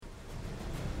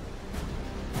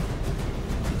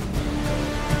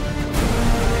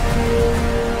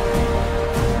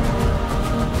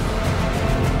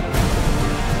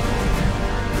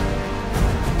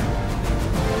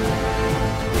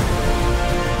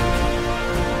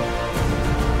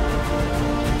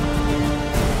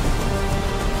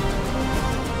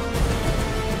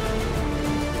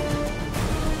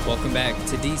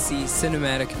to DC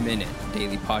Cinematic Minute, a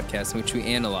daily podcast in which we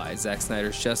analyze Zack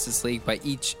Snyder's Justice League by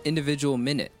each individual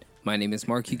minute. My name is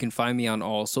Mark. You can find me on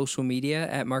all social media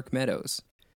at Mark Meadows.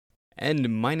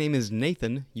 And my name is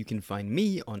Nathan. You can find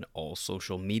me on all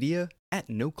social media at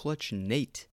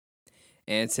NoClutchNate.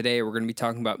 And today we're going to be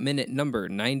talking about minute number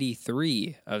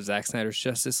 93 of Zack Snyder's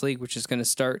Justice League, which is going to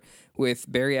start with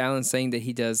Barry Allen saying that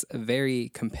he does a very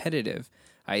competitive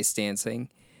ice dancing.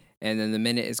 And then the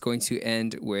minute is going to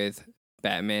end with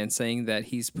Batman saying that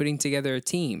he's putting together a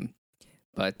team.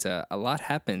 But a lot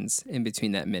happens in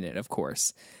between that minute, of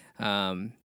course.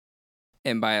 And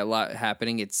by a lot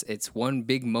happening, it's one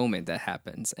big moment that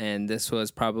happens. And this was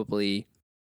probably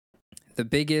the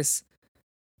biggest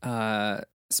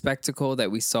spectacle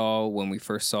that we saw when we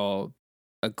first saw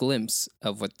a glimpse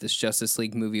of what this Justice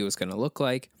League movie was going to look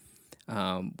like.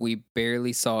 We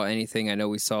barely saw anything. I know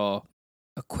we saw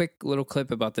a quick little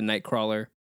clip about the Nightcrawler.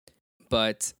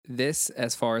 But this,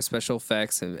 as far as special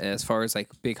effects and as far as like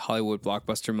big Hollywood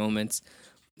blockbuster moments,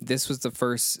 this was the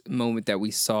first moment that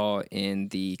we saw in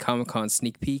the Comic-Con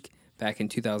sneak peek back in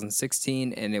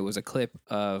 2016. And it was a clip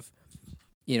of,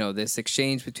 this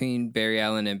exchange between Barry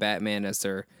Allen and Batman as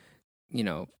they're,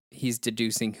 he's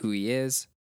deducing who he is.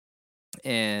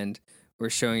 And we're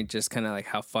showing just kind of like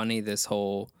how funny this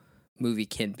whole movie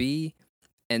can be.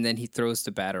 And then he throws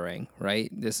the Batarang,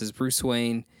 right? This is Bruce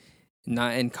Wayne,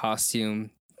 not in costume,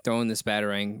 throwing this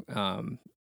Batarang.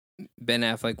 Ben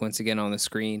Affleck once again on the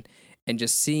screen, and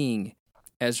just seeing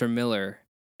Ezra Miller,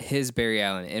 his Barry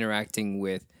Allen, interacting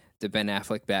with the Ben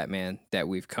Affleck Batman that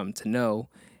we've come to know.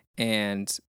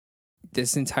 And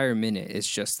this entire minute is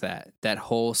just that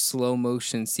whole slow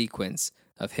motion sequence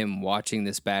of him watching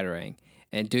this Batarang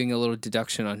and doing a little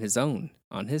deduction on his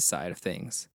side of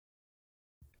things.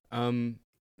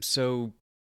 So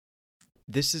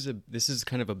this is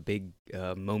kind of a big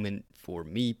moment for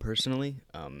me personally,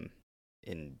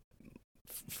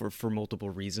 for multiple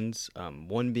reasons.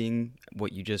 One being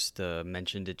what you just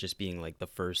mentioned, it just being like the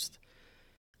first,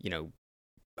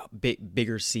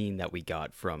 bigger scene that we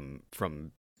got from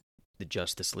the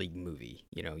Justice League movie,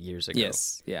 years ago.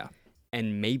 Yes, yeah.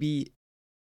 And maybe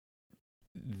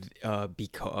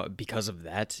because of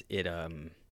that, it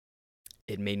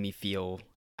made me feel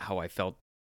how I felt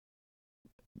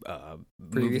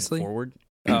previously moving forward.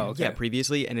 Oh, okay. Yeah,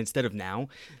 previously, and instead of now.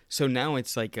 So now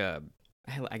it's like I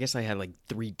guess I had like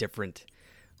three different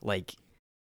like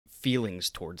feelings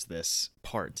towards this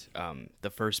part. The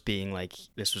first being like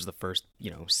this was the first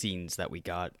scenes that we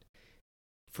got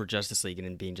for Justice League, and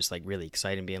then being just like really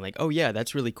excited and being like, oh yeah,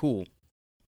 that's really cool.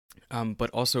 But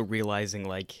also realizing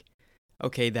like,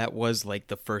 okay, that was like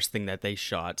the first thing that they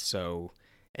shot, so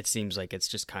it seems like it's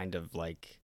just kind of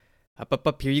like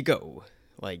up, here you go.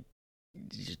 Like,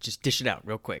 just dish it out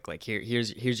real quick. Like,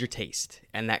 here's your taste.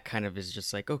 And that kind of is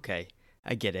just like, okay,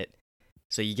 I get it.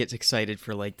 So you get excited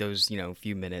for like those,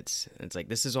 few minutes. And it's like,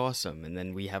 this is awesome. And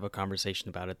then we have a conversation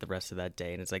about it the rest of that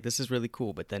day. And it's like, this is really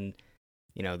cool. But then,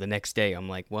 the next day I'm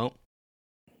like, well,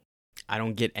 I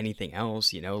don't get anything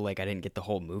else, like I didn't get the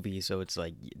whole movie. So it's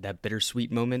like that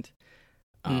bittersweet moment.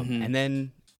 And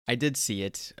then I did see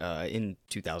it in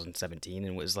 2017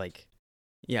 and was like,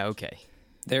 yeah, okay.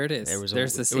 There it is.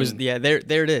 There's the scene. There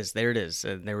it is. There it is.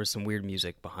 There was some weird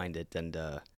music behind it, and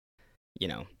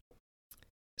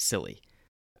silly.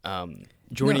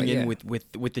 Joining in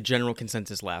with the general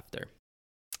consensus laughter,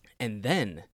 and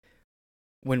then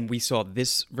when we saw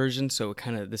this version, so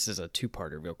this is a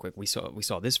two-parter, real quick. We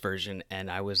saw this version, and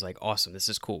I was like, awesome, this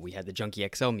is cool. We had the Junkie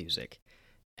XL music,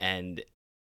 and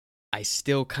I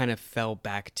still kind of fell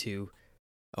back to,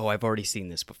 oh, I've already seen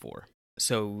this before.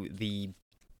 So the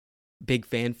big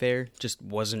fanfare just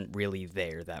wasn't really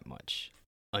there that much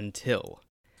until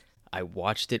I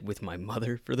watched it with my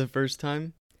mother for the first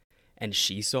time, and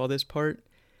she saw this part,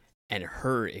 and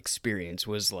her experience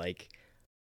was like,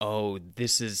 oh,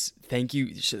 thank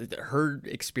you. Her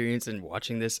experience in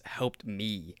watching this helped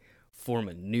me form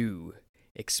a new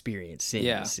experience seeing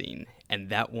the scene, and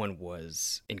that one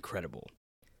was incredible.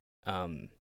 I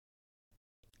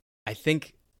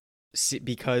think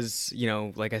because,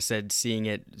 like I said, seeing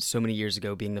it so many years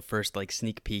ago, being the first like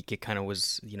sneak peek, it kind of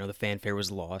was, the fanfare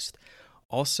was lost.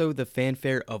 Also, the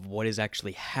fanfare of what is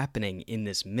actually happening in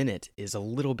this minute is a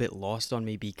little bit lost on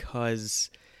me because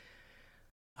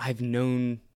I've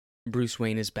known Bruce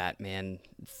Wayne as Batman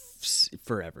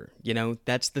forever.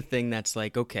 That's the thing that's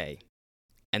like, okay.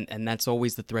 And that's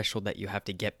always the threshold that you have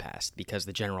to get past because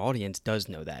the general audience does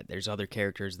know that. There's other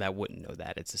characters that wouldn't know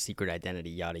that. It's a secret identity,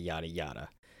 yada, yada, yada.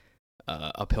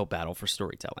 Uphill battle for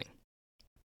storytelling.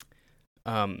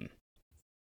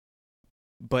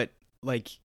 But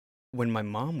like when my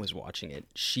mom was watching it,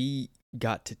 she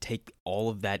got to take all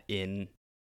of that in,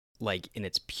 like, in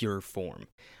its pure form.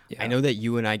 Yeah. I know that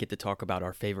you and I get to talk about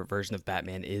our favorite version of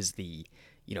Batman is the,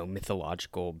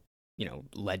 mythological,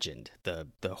 legend, the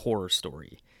horror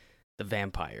story, the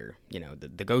vampire,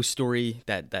 the ghost story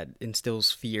that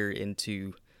instills fear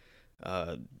into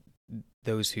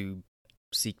those who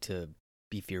seek to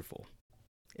be fearful.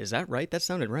 Is that right? That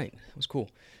sounded right. That was cool.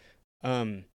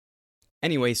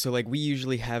 Anyway, so like we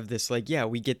usually have this like, yeah,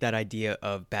 we get that idea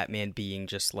of Batman being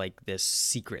just like this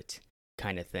secret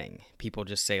kind of thing. People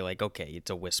just say like, okay, it's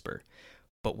a whisper.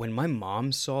 But when my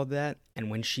mom saw that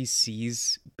and when she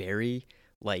sees Barry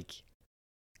like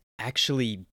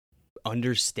actually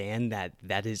understand that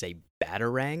that is a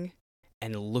Batarang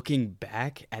and looking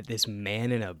back at this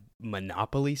man in a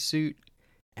Monopoly suit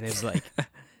and is like,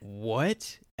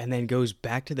 what? And then goes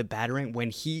back to the Batarang.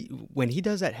 When he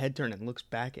does that head turn and looks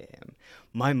back at him,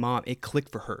 my mom, it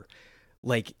clicked for her.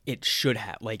 Like it should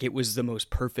have. Like it was the most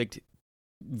perfect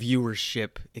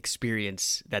viewership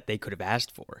experience that they could have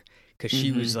asked for. Because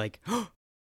she was like,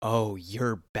 oh,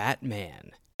 you're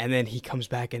Batman. And then he comes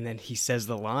back and then he says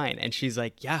the line. And she's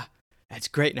like, yeah, that's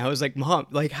great. And I was like, Mom,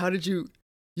 like, how did you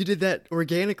did that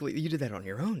organically. You did that on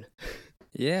your own.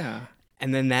 Yeah.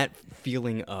 And then that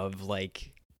feeling of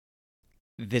like,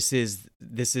 this is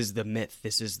the myth.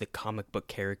 This is the comic book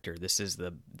character. This is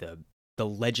the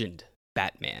legend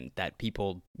Batman that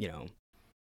people,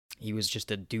 he was just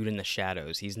a dude in the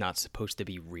shadows. He's not supposed to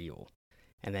be real.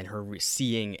 And then her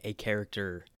seeing a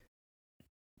character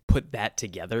put that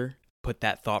together, put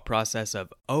that thought process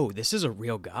of, oh, this is a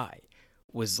real guy,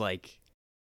 was like,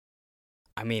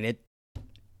 I mean,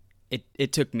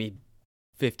 it took me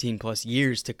 15 plus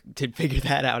years to figure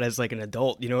that out as like an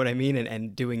adult, you know what I mean?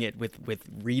 And doing it with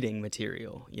reading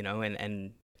material,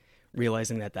 and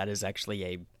realizing that is actually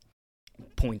a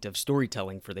point of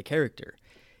storytelling for the character.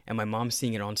 And my mom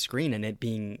seeing it on screen and it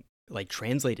being like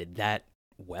translated that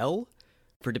well,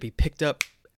 for it to be picked up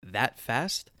that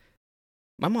fast.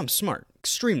 My mom's smart,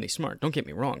 extremely smart. Don't get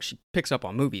me wrong. She picks up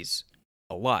on movies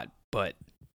a lot, but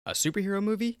a superhero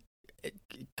movie?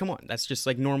 Come on, that's just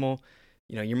like normal.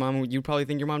 Your mom, you'd probably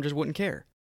think your mom just wouldn't care.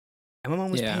 And my mom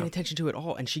was paying attention to it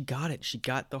all, and she got it. She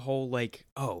got the whole, like,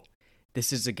 oh,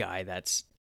 this is a guy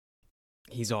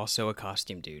he's also a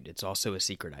costume dude. It's also a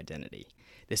secret identity.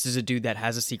 This is a dude that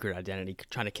has a secret identity,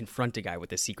 trying to confront a guy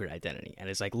with a secret identity. And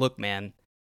it's like, look, man,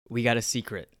 we got a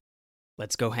secret.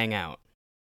 Let's go hang out.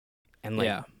 And,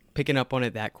 like, picking up on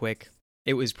it that quick,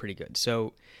 it was pretty good.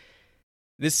 So,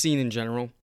 this scene in general,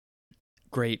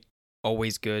 great,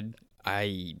 always good.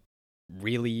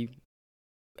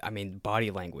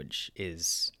 Body language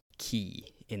is key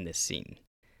in this scene.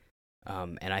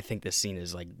 And I think this scene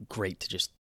is like great to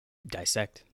just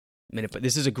dissect but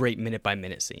this is a great minute by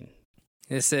minute scene.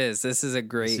 This is a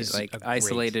great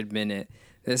isolated minute.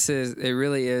 It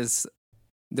really is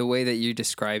the way that you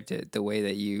described it, the way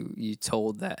that you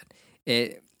told that.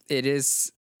 It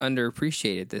is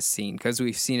underappreciated, this scene, because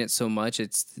we've seen it so much.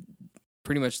 It's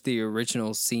pretty much the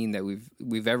original scene that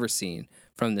we've ever seen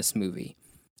from this movie,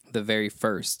 the very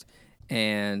first.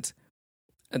 And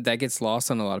that gets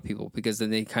lost on a lot of people because then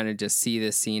they kind of just see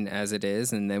this scene as it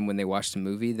is, and then when they watch the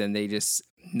movie, then they just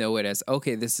know it as,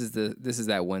 okay, this is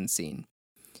that one scene.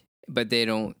 But they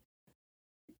don't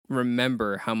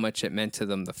remember how much it meant to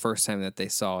them the first time that they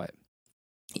saw it.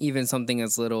 Even something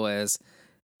as little as,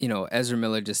 Ezra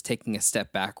Miller just taking a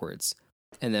step backwards,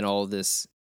 and then all this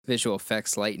visual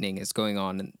effects lightning is going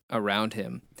on around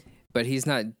him, but he's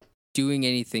not doing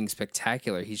anything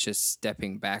spectacular. He's just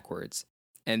stepping backwards,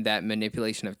 and that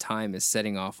manipulation of time is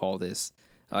setting off all this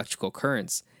electrical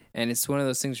currents. And it's one of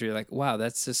those things where you're like, wow,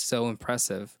 that's just so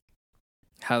impressive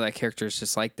how that character is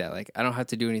just like that. Like, I don't have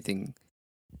to do anything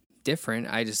different.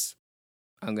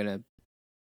 I'm gonna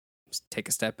take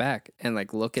a step back and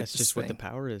like look at this. That's just thing. What the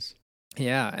power is.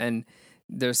 Yeah, and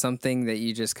there's something that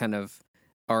you just kind of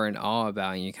are in awe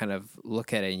about, and you kind of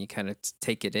look at it and you kind of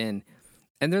take it in.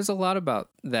 And there's a lot about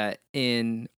that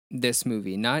in this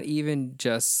movie, not even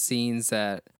just scenes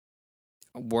that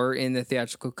were in the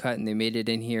theatrical cut and they made it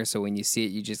in here. So when you see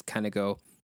it, you just kind of go,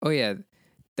 oh yeah,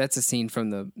 that's a scene from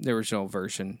the original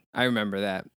version. I remember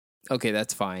that. Okay,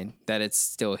 that's fine that it's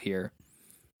still here.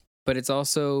 But it's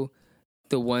also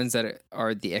the ones that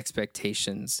are the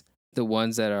expectations, the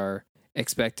ones that are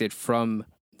expected from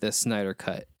the Snyder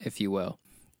cut, if you will,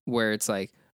 where it's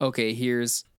like, okay,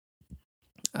 here's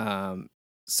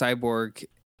Cyborg,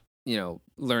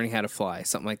 learning how to fly,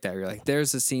 something like that. You're like,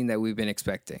 there's a scene that we've been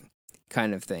expecting,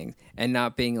 kind of thing, and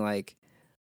not being like,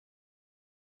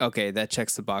 okay, that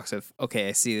checks the box of, okay,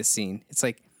 I see the scene. It's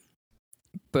like,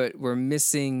 but we're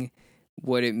missing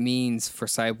what it means for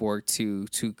Cyborg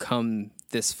to come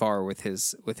this far with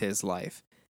his life,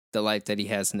 the life that he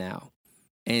has now,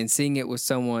 and seeing it with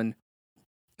someone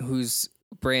who's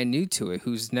brand new to it,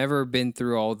 who's never been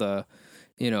through all the,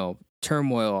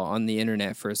 turmoil on the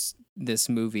internet for this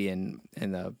movie and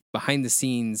the behind the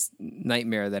scenes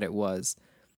nightmare that it was.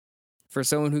 For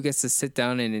someone who gets to sit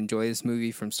down and enjoy this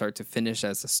movie from start to finish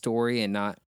as a story and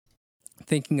not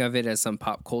thinking of it as some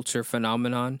pop culture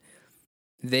phenomenon,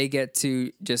 they get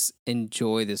to just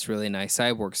enjoy this really nice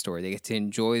Cyborg story. They get to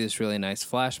enjoy this really nice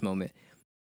Flash moment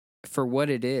for what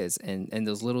it is, and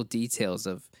those little details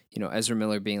of, Ezra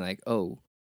Miller being like, oh,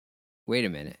 wait a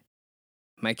minute.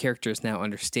 My character is now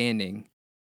understanding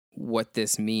what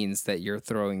this means that you're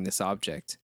throwing this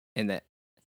object and that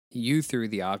you threw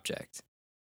the object.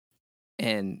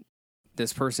 And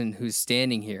this person who's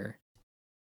standing here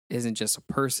isn't just a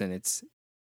person. It's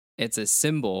a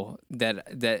symbol that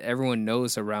everyone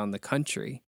knows around the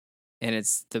country, and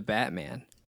it's the Batman.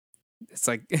 It's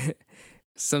like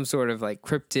some sort of like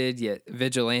cryptid yet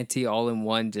vigilante all in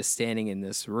one, just standing in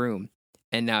this room.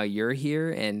 And now you're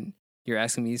here and you're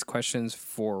asking me these questions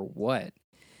for what?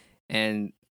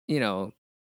 And,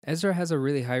 Ezra has a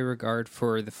really high regard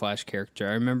for the Flash character.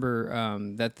 I remember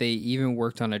that they even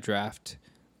worked on a draft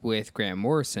with Grant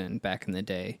Morrison back in the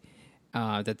day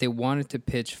that they wanted to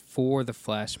pitch for the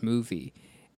Flash movie.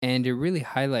 And it really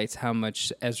highlights how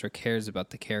much Ezra cares about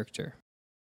the character.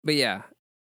 But yeah,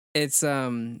 it's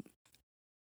a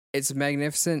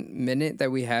magnificent minute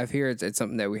that we have here. It's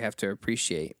something that we have to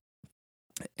appreciate.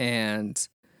 And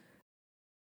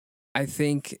I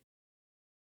think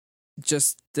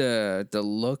just the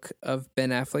look of Ben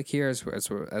Affleck here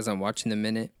as I'm watching the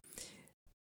minute,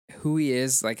 who he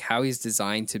is, like how he's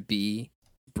designed to be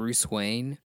Bruce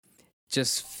Wayne,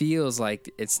 just feels like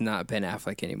it's not Ben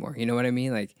Affleck anymore. You know what I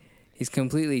mean? Like he's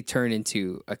completely turned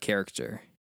into a character.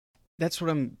 That's what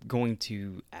I'm going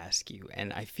to ask you.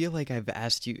 And I feel like I've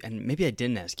asked you, and maybe I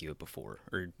didn't ask you it before,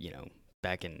 or,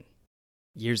 back in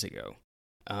years ago.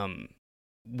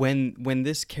 When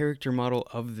this character model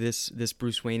of this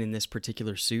Bruce Wayne in this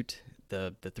particular suit,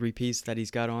 the 3-piece that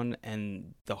he's got on,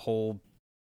 and the whole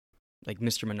like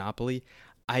Mr. Monopoly,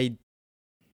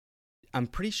 I'm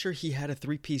pretty sure he had a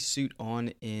 3-piece suit on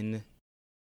in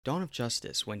Dawn of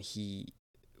Justice when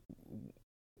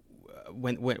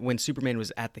Superman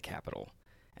was at the Capitol,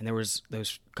 and there was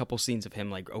those couple scenes of him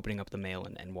like opening up the mail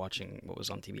and watching what was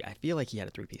on TV. I feel like he had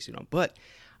a 3-piece suit on, but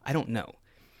I don't know.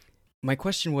 My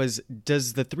question was,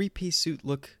 does the 3-piece suit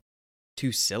look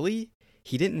too silly?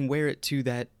 He didn't wear it to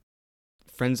that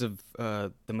Friends of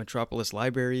the Metropolis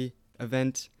Library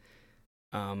event.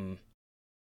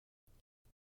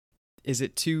 Is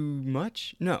it too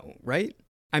much? No, right?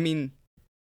 I mean,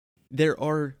 there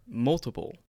are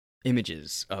multiple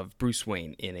images of Bruce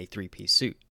Wayne in a 3-piece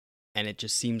suit, and it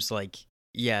just seems like,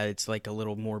 yeah, it's like a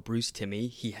little more Bruce Timmey.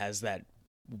 He has that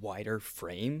wider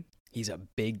frame. He's a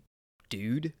big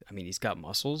dude. I mean, he's got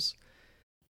muscles.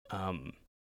 But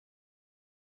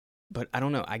I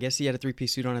don't know. I guess he had a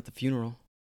 3-piece suit on at the funeral,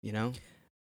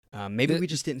 Maybe we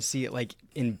just didn't see it like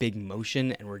in big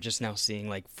motion, and we're just now seeing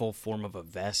like full form of a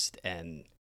vest and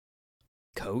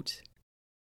coat.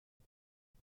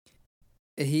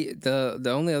 The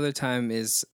only other time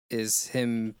is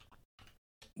him,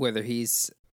 whether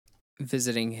he's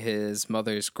visiting his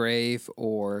mother's grave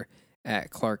or at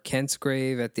Clark Kent's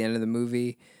grave at the end of the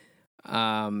movie.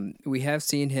 We have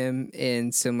seen him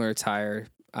in similar attire.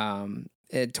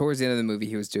 Towards the end of the movie,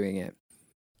 he was doing it.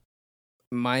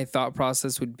 My thought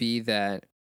process would be that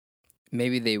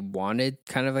maybe they wanted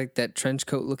kind of like that trench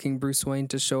coat looking Bruce Wayne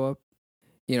to show up.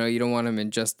 You don't want him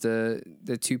in just the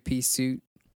 2-piece suit.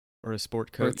 Or a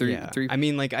sport coat. Or yeah. three. I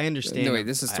mean, like, I understand. No, wait,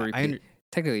 this is 3-piece.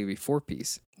 Technically, it'd be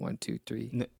 4-piece. 1, 2, 3.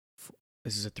 No,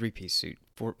 this is a 3-piece suit.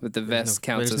 But the vest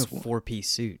counts as 4-piece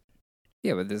suit.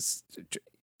 Yeah, but this...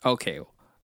 Okay.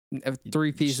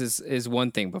 3-piece is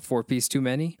one thing, but 4-piece too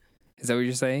many? Is that what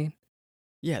you're saying?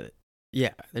 Yeah.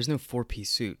 Yeah, there's no 4-piece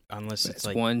suit unless it's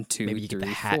like 1, 2, maybe you 3, get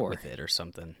the hat 4 with it or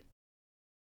something.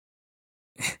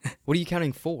 What are you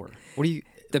counting for? What are you?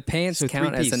 The pants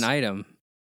count as an item.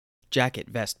 Jacket,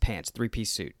 vest, pants, 3-piece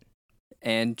suit,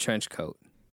 and trench coat.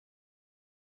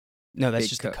 No, that's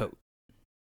just the coat.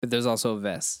 But there's also a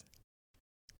vest.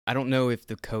 I don't know if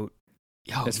the coat.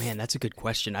 Oh man, that's a good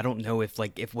question. I don't know if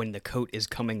when the coat is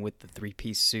coming with the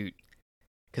 3-piece suit,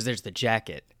 because there's the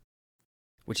jacket,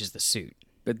 which is the suit.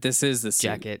 But this is the suit.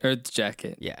 Jacket. Or the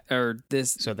jacket. Yeah. Or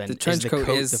this. So then the trench coat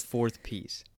is the 4th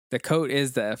piece. The coat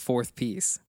is the 4th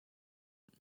piece.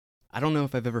 I don't know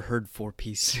if I've ever heard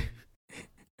 4-piece.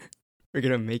 We're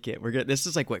gonna make it. This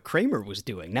is like what Kramer was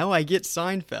doing. Now I get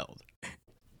Seinfeld.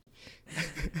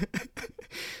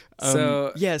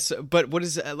 So yes, but what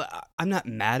is? I'm not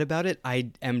mad about it.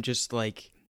 I am just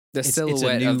like the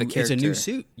silhouette of the character. It's a new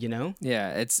suit, you know.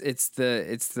 Yeah, it's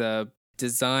the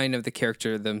design of the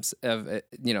character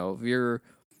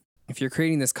if you're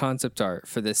creating this concept art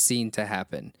for this scene to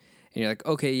happen, and you're like,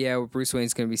 okay, yeah, well, Bruce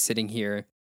Wayne's going to be sitting here,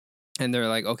 and they're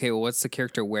like, okay, well, what's the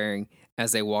character wearing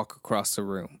as they walk across the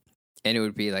room? And it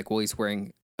would be like, well, he's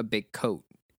wearing a big coat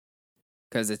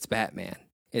because it's Batman.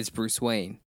 It's Bruce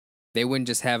Wayne. They wouldn't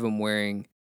just have him wearing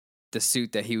the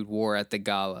suit that he would wore at the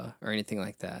gala or anything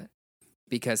like that,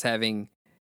 because having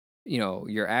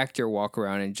your actor walk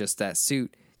around in just that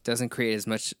suit doesn't create as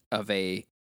much of a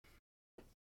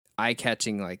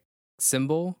eye-catching like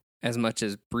symbol as much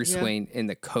as Bruce Wayne in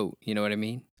the coat. You know what I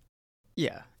mean?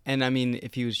 Yeah. And I mean,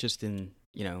 if he was just in,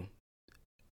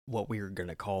 what we were going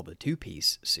to call the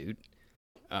two-piece suit,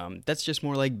 that's just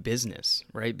more like business,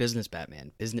 right? Business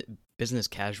Batman, business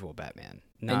casual Batman.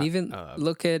 Not, and even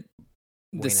look at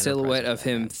the silhouette of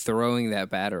him throwing that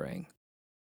batarang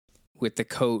with the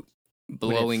coat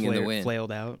blowing in the wind.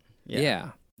 Flailed out.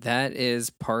 Yeah. That is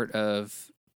part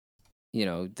of,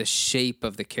 the shape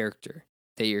of the character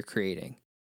that you're creating.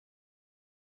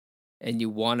 And you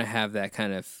want to have that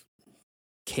kind of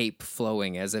cape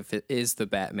flowing as if it is the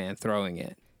Batman throwing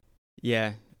it.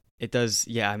 Yeah, it does.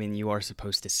 Yeah, I mean, you are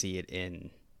supposed to see it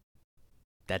in...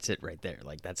 That's it right there.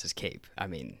 Like, that's his cape. I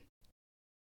mean,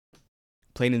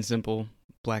 plain and simple,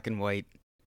 black and white,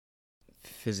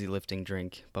 fizzy lifting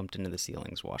drink, bumped into the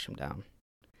ceilings, wash them down.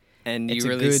 And you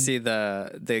really see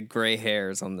the gray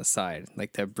hairs on the side,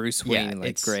 like the Bruce Wayne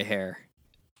gray hair.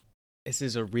 This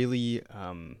is a really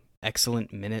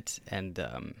excellent minute, and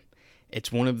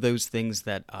it's one of those things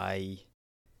that I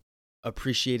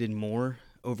appreciated more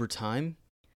over time,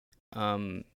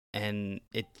 and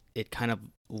it kind of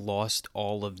lost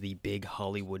all of the big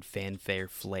Hollywood fanfare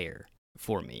flair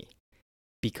for me,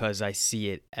 because I see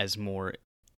it as more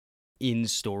in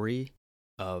story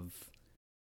of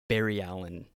Barry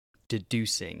Allen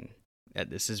deducing that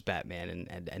this is Batman,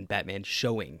 and Batman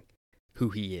showing who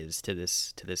he is to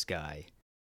this guy.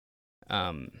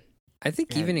 I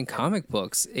think even in comic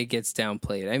books it gets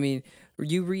downplayed. I mean,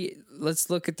 let's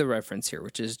look at the reference here,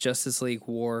 which is Justice League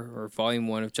War, or Volume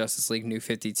 1 of Justice League New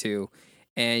 52,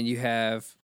 and you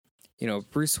have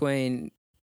Bruce Wayne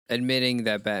admitting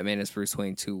that Batman is Bruce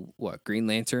Wayne to Green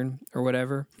Lantern or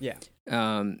whatever. Yeah.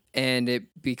 And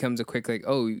it becomes a quick like,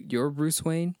 oh, you're Bruce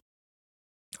Wayne?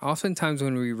 Oftentimes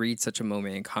when we read such a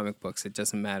moment in comic books, it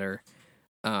doesn't matter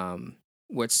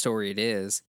what story it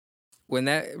is. When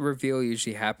that reveal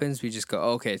usually happens, we just go,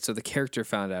 okay, so the character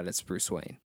found out it's Bruce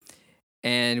Wayne.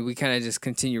 And we kind of just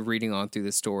continue reading on through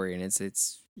the story, and it's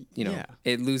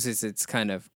it loses its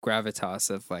kind of gravitas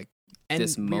of like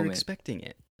this moment. And we're expecting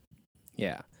it.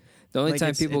 Yeah. The only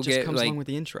time people it just get comes like along with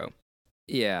the intro.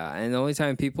 Yeah, and the only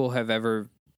time people have ever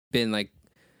been like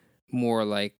more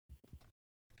like,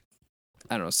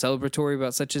 I don't know, celebratory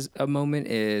about such a moment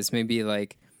is maybe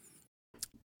like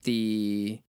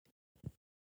the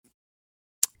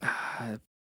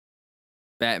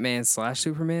Batman /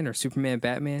 Superman, or Superman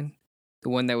Batman, the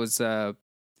one that was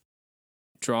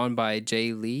drawn by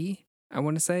Jay Lee, I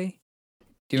want to say.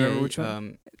 Do you remember which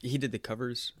one? He did the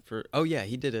covers for. Oh yeah,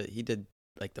 he did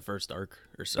like the first arc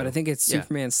or so. But I think it's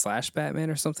Superman / Batman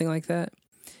or something like that.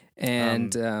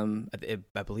 And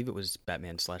I believe it was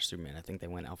Batman / Superman. I think they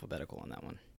went alphabetical on that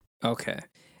one. Okay.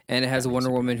 And it has Batman, a Wonder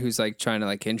Superman. Woman who's like trying to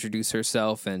like introduce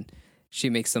herself, and she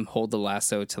makes them hold the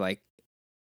lasso to like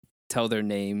tell their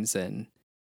names, and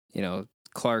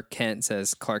Clark Kent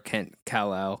says Clark Kent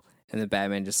Kal-El, and the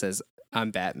Batman just says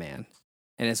I'm Batman.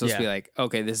 And it's supposed to be like,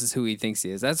 okay, this is who he thinks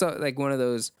he is. That's like one of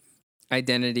those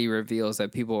identity reveals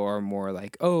that people are more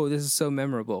like, oh, this is so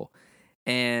memorable.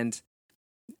 And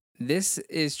this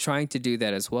is trying to do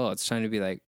that as well. It's trying to be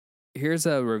like, here's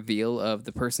a reveal of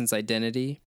the person's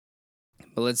identity,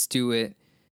 but let's do it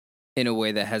in a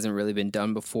way that hasn't really been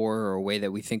done before, or a way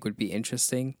that we think would be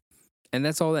interesting. And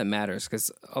that's all that matters, because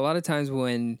a lot of times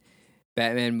when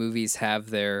Batman movies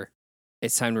have their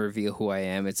it's time to reveal who I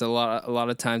am, it's a lot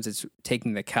of times it's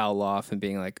taking the cowl off and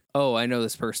being like, oh, I know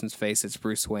this person's face, it's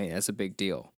Bruce Wayne. That's a big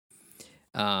deal.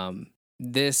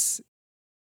 This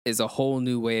is a whole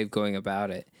new way of going about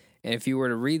it. And if you were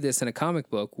to read this in a comic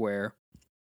book where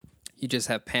you just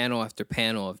have panel after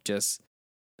panel of just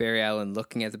Barry Allen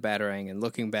looking at the Batarang and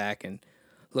looking back and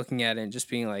looking at it and just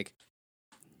being like,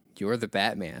 you're the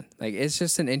Batman. Like, it's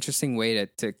just an interesting way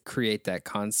to create that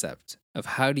concept of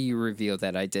how do you reveal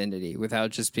that identity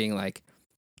without just being like,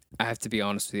 I have to be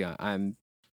honest with you, I'm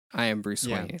I am Bruce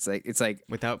Yeah. Wayne. It's like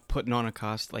Without putting on a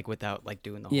cost, like without like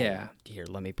doing the whole, yeah. here,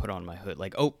 let me put on my hood.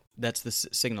 Like, oh, that's the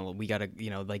signal. We gotta,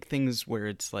 like things where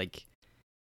it's like,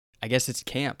 I guess it's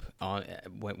camp on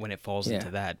when it falls Yeah.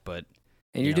 into that. But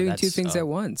And you're doing two things at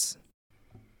once.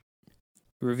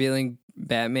 Revealing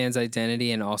Batman's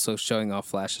identity and also showing off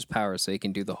Flash's power so he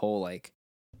can do the whole like,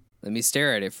 let me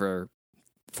stare at it for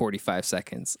 45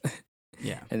 seconds.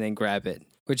 Yeah. And then grab it.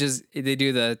 Which is, they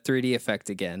do the 3D effect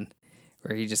again,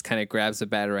 where he just kind of grabs the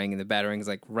Batarang and the Batarang is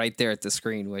like right there at the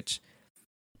screen, which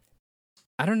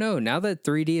I don't know. Now that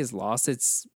 3D has lost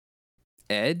its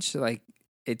edge, like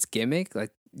its gimmick,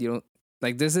 like you don't,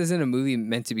 like this isn't a movie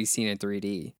meant to be seen in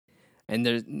 3D. And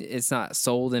it's not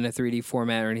sold in a 3D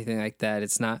format or anything like that.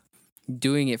 It's not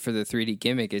doing it for the 3D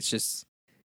gimmick. It's just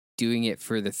doing it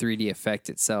for the 3D effect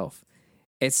itself.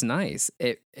 It's nice.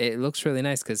 It looks really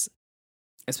nice because,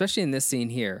 especially in this scene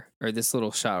here, or this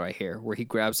little shot right here, where he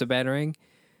grabs the Batarang,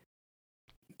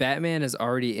 Batman is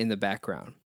already in the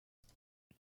background.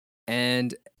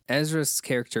 And Ezra's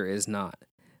character is not.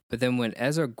 But then when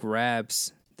Ezra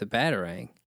grabs the Batarang,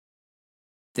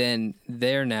 then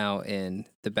they're now in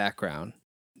the background.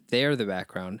 They're the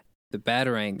background. The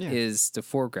Batarang is the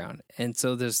foreground. And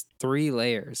so there's 3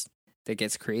 layers that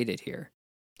gets created here.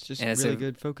 It's just and really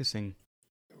good focusing.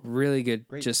 Really good,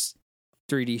 just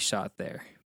 3D shot there.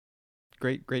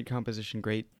 Great composition,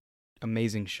 great,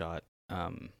 amazing shot.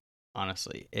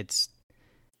 Honestly,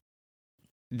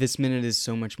 this minute is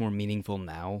so much more meaningful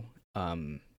now.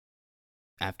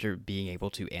 After being able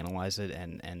to analyze it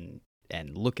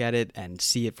and look at it and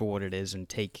see it for what it is and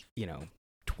take,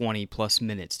 20 plus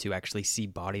minutes to actually see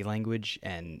body language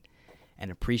and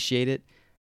appreciate it.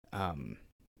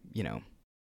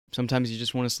 Sometimes you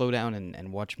just want to slow down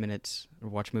and watch minutes or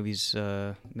watch movies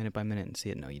minute by minute and see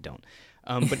it. No, you don't.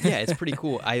 But yeah, it's pretty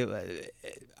cool.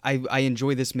 I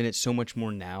enjoy this minute so much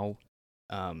more now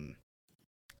than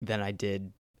I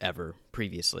did ever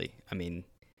previously. I mean,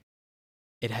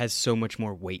 it has so much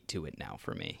more weight to it now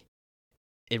for me.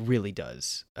 It really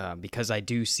does, because I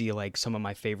do see like some of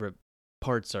my favorite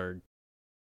parts are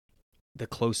the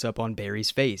close up on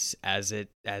Barry's face as it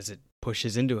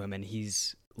pushes into him and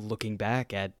he's looking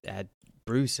back at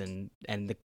Bruce and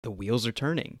the wheels are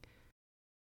turning.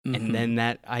 Mm-hmm. And then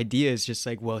that idea is just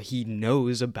like, well, he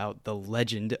knows about the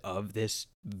legend of this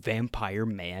vampire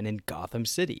man in Gotham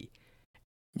City.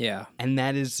 Yeah. And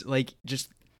that is like,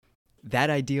 just that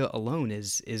idea alone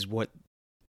is what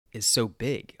is so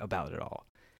big about it all.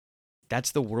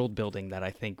 That's the world building that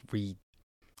I think we,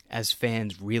 as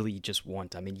fans, really just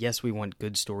want. I mean, yes, we want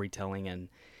good storytelling and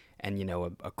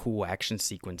a cool action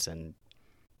sequence and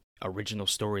original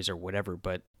stories or whatever,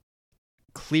 but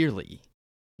clearly,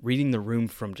 reading the room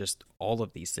from just all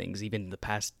of these things, even the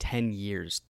past 10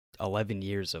 years, 11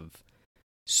 years of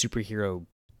superhero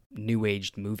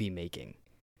new-aged movie making,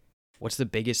 what's the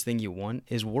biggest thing you want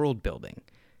is world building.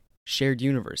 Shared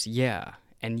universe, yeah.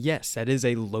 And yes, that is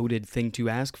a loaded thing to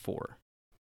ask for.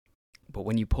 But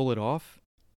when you pull it off,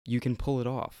 you can pull it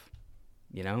off.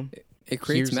 It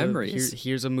creates memories.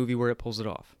 Here's a movie where it pulls it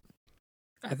off.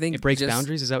 I think it breaks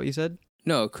boundaries. Is that what you said?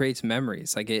 No, it creates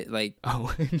memories. It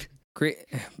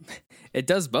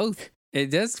does both. It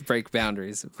does break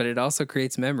boundaries, but it also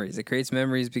creates memories. It creates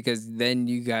memories because then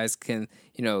you guys can,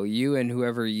 you and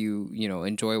whoever you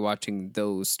enjoy watching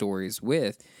those stories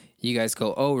with, you guys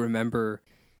go, oh, remember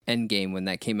Endgame when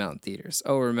that came out in theaters.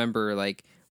 Oh, remember like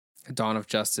Dawn of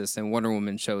Justice and Wonder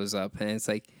Woman shows up, and it's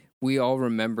like we all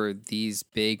remember these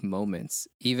big moments.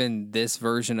 Even this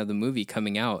version of the movie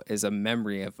coming out is a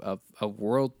memory of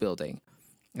world building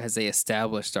as they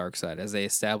establish Darkseid, as they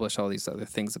establish all these other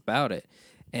things about it.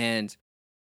 And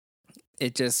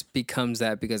it just becomes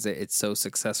that because it's so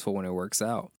successful when it works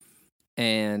out.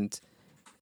 And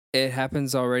it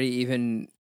happens already even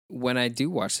when I do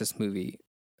watch this movie,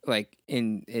 like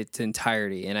in its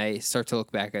entirety, and I start to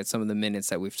look back at some of the minutes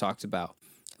that we've talked about,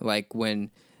 like when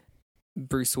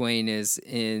Bruce Wayne is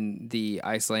in the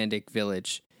Icelandic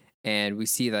village and we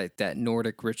see that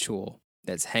Nordic ritual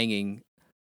that's hanging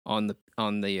on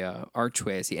the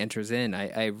archway as he enters in.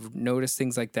 I've noticed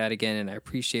things like that again, and I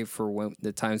appreciate for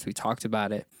the times we talked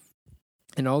about it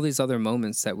and all these other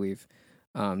moments that we've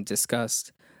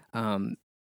discussed. And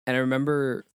I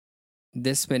remember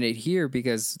this minute here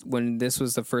because when this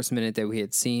was the first minute that we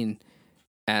had seen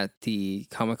at the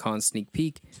Comic-Con sneak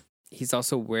peek, he's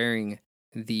also wearing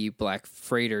the Black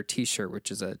Freighter t-shirt, which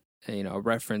is a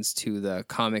reference to the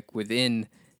comic within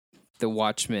the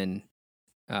Watchmen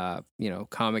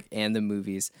comic and the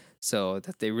movies, so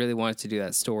that they really wanted to do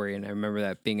that story. And I remember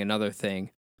that being another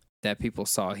thing that people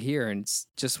saw here, and it's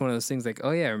just one of those things like,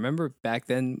 oh yeah, remember back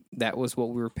then that was what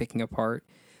we were picking apart.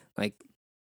 like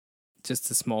just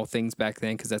the small things back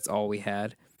then, because that's all we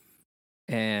had.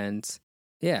 And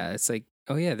yeah, it's like,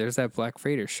 oh yeah, there's that Black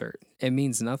Freighter shirt. It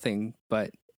means nothing,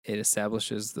 but it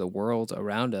establishes the world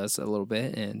around us a little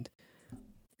bit, and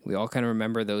we all kind of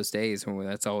remember those days when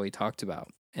that's all we talked about,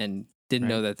 and didn't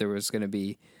know that there was going to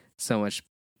be so much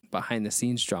behind the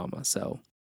scenes drama. So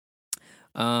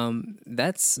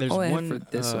that's all I have for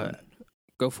this one.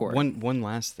 Go for it. One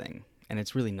last thing, and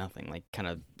it's really nothing. Like, kind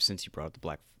of since you brought up the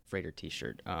Black Freighter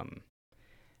T-shirt,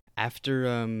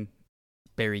 after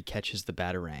Barry catches the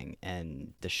Batarang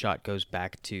and the shot goes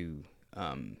back to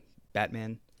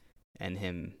Batman and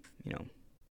him,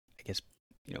 I guess,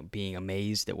 being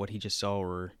amazed at what he just saw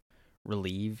or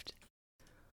relieved.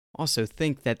 Also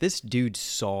think that this dude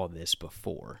saw this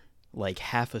before, like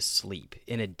half asleep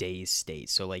in a dazed state.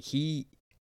 So like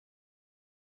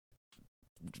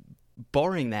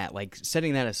barring that, like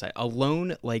setting that aside,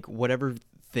 alone, like whatever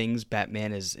things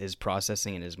Batman is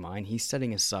processing in his mind, he's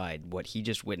setting aside what he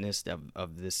just witnessed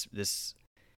of this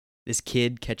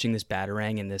kid catching this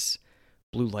Batarang and this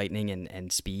blue lightning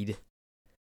and speed.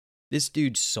 This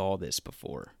dude saw this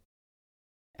before.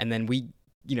 And then we,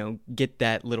 get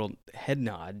that little head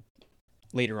nod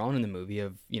later on in the movie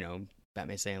of,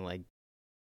 Batman saying, like,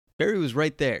 Barry was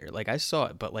right there. Like, I saw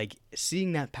it. But, like,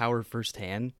 seeing that power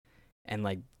firsthand and,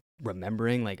 like,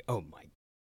 remembering, like, oh, my,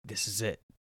 this is it.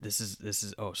 This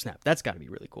is, oh, snap. That's got to be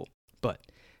really cool. But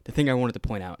the thing I wanted to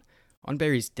point out, on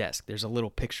Barry's desk, there's a little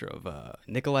picture of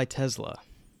Nikolai Tesla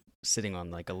sitting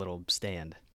on, like, a little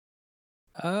stand.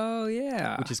 Oh,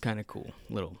 yeah. Which is kind of cool.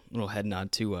 Little head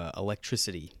nod to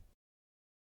electricity.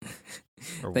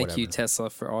 Thank you, Tesla,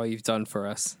 for all you've done for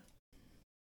us.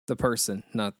 The person,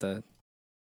 not the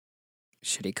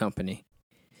shitty company.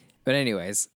 But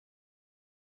anyways,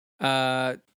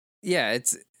 yeah,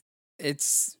 it's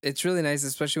really nice,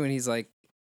 especially when he's like,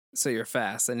 so you're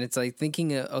fast. And it's like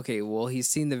thinking, okay, well, he's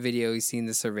seen the video, he's seen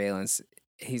the surveillance.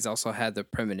 He's also had the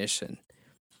premonition.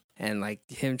 And like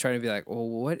him trying to be like, well,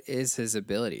 what is his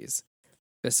abilities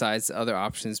besides the other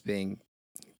options being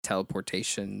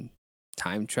teleportation,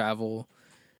 time travel,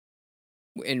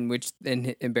 in which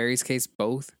in Barry's case,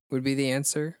 both would be the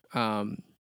answer.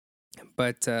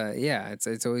 But yeah,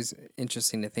 it's always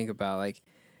interesting to think about like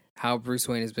how Bruce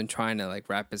Wayne has been trying to like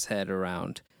wrap his head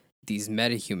around these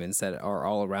metahumans that are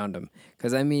all around him.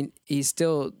 Because I mean, he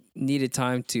still needed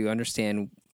time to understand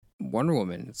Wonder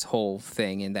Woman's whole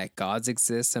thing and that gods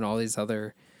exist and all these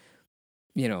other,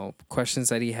 questions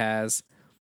that he has.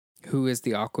 Who is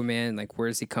the Aquaman? Like, where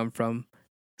does he come from?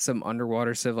 Some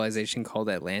underwater civilization called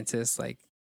Atlantis. Like,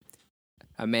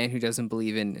 a man who doesn't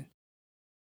believe in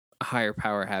a higher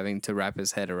power having to wrap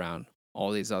his head around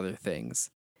all these other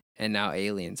things. And now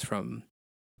aliens from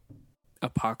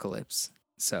Apocalypse.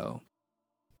 So,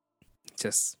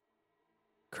 just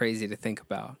crazy to think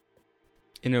about.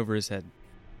 In over his head.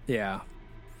 Yeah.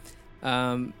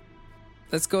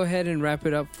 Let's go ahead and wrap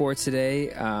it up for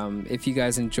today. If you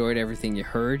guys enjoyed everything you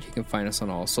heard, you can find us on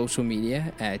all social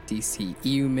media at DC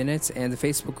EU Minutes and the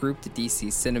Facebook group, the DC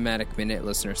Cinematic Minute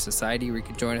Listener Society, where you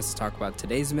can join us to talk about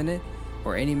today's minute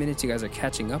or any minutes you guys are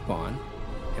catching up on.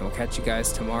 And we'll catch you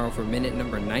guys tomorrow for minute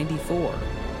number 94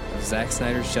 of Zack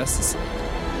Snyder's Justice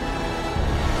League.